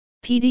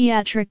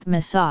Pediatric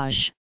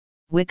massage,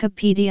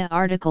 Wikipedia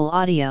article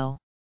audio.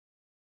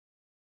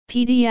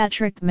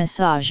 Pediatric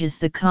massage is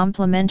the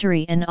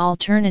complementary and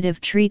alternative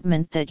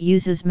treatment that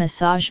uses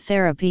massage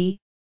therapy,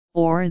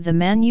 or the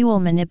manual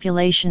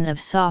manipulation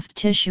of soft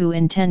tissue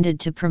intended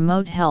to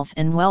promote health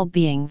and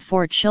well-being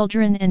for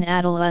children and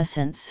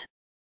adolescents.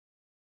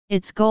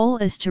 Its goal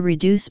is to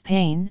reduce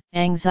pain,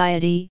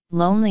 anxiety,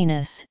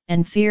 loneliness,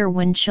 and fear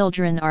when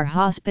children are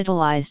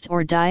hospitalized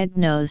or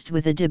diagnosed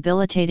with a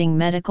debilitating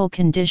medical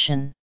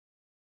condition.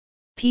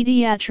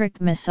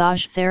 Pediatric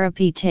massage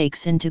therapy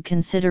takes into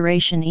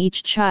consideration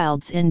each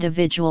child's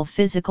individual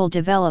physical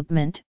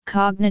development,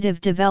 cognitive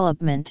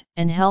development,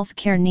 and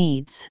healthcare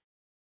needs.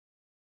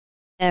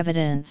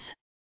 Evidence: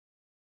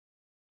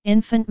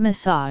 infant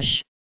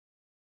massage,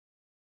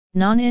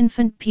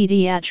 non-infant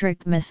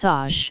pediatric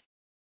massage.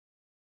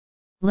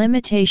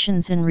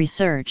 Limitations in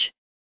research.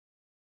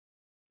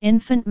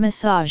 Infant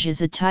massage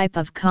is a type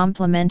of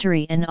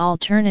complementary and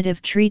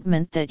alternative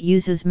treatment that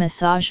uses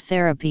massage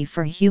therapy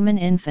for human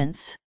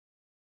infants.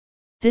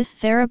 This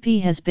therapy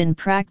has been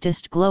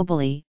practiced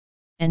globally,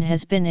 and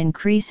has been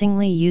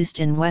increasingly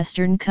used in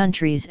Western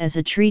countries as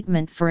a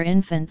treatment for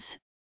infants,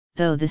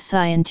 though the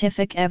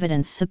scientific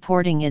evidence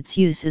supporting its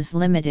use is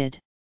limited.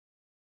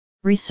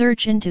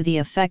 Research into the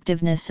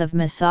effectiveness of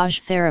massage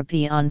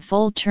therapy on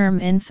full-term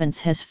infants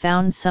has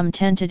found some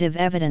tentative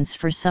evidence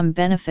for some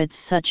benefits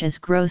such as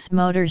gross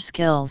motor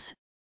skills,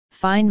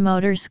 fine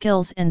motor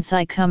skills and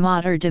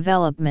psychomotor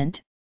development,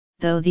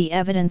 though the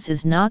evidence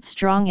is not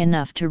strong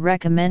enough to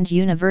recommend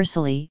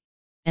universally,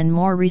 and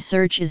more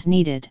research is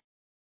needed.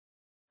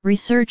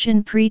 Research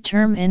in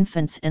preterm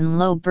infants and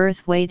low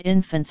birth weight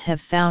infants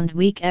have found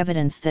weak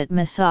evidence that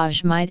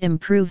massage might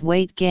improve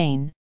weight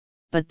gain,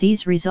 but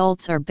these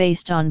results are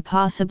based on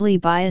possibly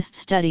biased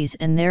studies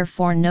and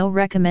therefore no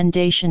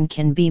recommendation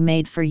can be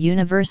made for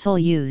universal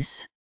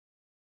use.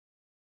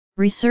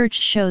 Research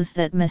shows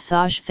that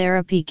massage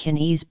therapy can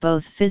ease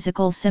both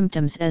physical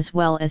symptoms as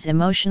well as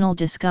emotional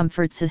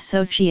discomforts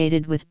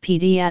associated with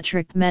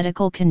pediatric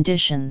medical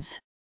conditions.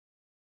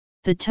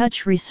 The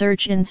Touch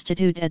Research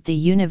Institute at the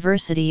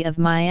University of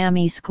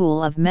Miami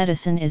School of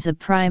Medicine is a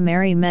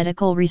primary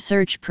medical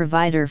research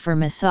provider for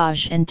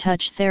massage and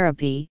touch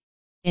therapy,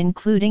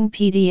 including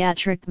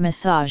pediatric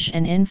massage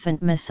and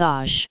infant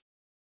massage.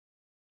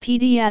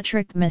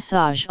 Pediatric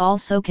massage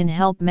also can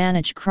help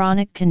manage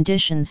chronic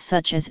conditions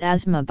such as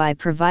asthma by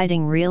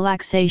providing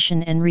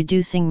relaxation and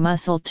reducing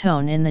muscle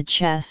tone in the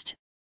chest,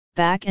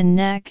 back and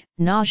neck,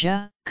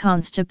 nausea,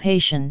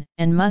 constipation,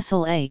 and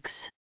muscle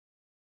aches.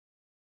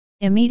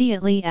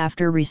 Immediately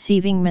after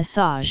receiving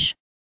massage,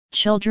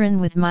 children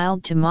with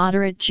mild to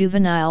moderate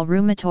juvenile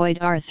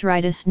rheumatoid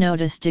arthritis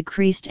notice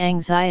decreased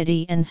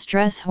anxiety and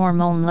stress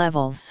hormone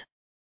levels.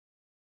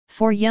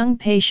 For young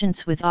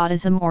patients with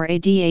autism or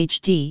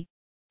ADHD,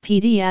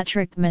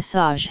 pediatric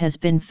massage has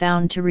been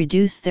found to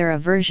reduce their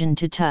aversion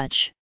to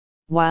touch,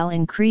 while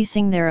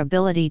increasing their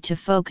ability to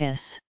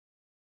focus.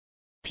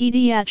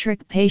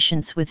 Pediatric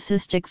patients with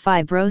cystic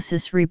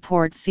fibrosis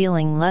report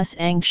feeling less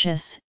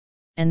anxious,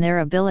 and their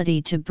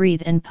ability to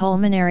breathe and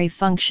pulmonary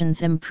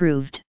functions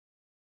improved.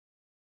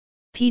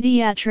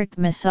 Pediatric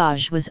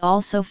massage was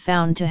also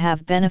found to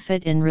have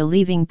benefit in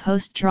relieving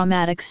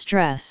post-traumatic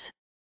stress.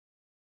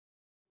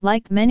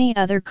 Like many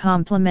other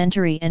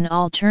complementary and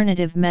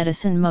alternative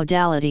medicine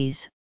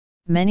modalities,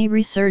 many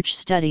research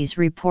studies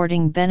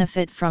reporting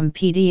benefit from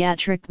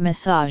pediatric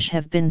massage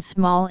have been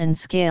small in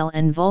scale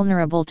and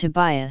vulnerable to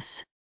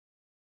bias.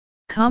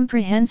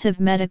 Comprehensive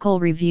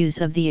medical reviews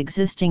of the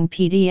existing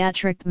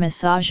pediatric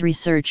massage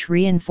research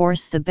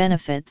reinforce the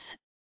benefits,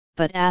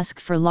 but ask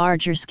for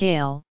larger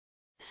scale,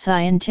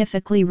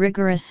 scientifically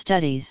rigorous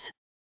studies.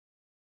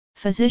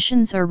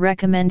 Physicians are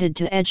recommended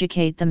to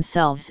educate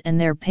themselves and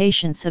their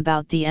patients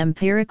about the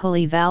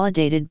empirically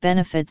validated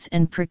benefits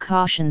and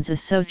precautions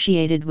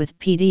associated with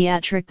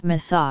pediatric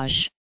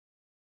massage.